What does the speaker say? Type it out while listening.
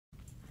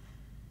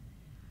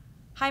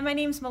Hi, my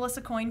name is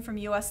Melissa Coyne from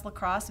US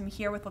Lacrosse. I'm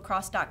here with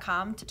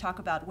LACROSSE.COM to talk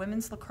about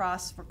women's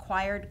lacrosse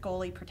required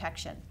goalie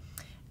protection.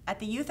 At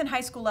the youth and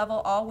high school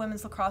level, all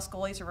women's lacrosse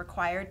goalies are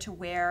required to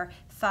wear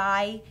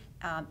thigh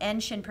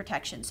and shin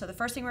protection. So the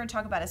first thing we're going to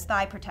talk about is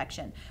thigh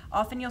protection.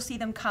 Often you'll see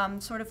them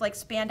come sort of like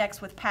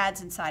spandex with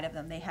pads inside of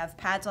them. They have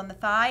pads on the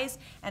thighs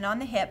and on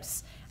the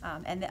hips,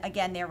 and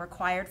again, they're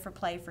required for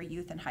play for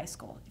youth and high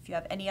school. If you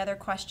have any other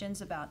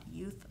questions about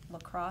youth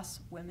lacrosse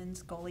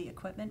women's goalie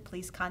equipment,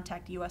 please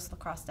contact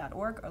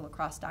uslacrosse.org or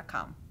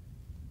lacrosse.com.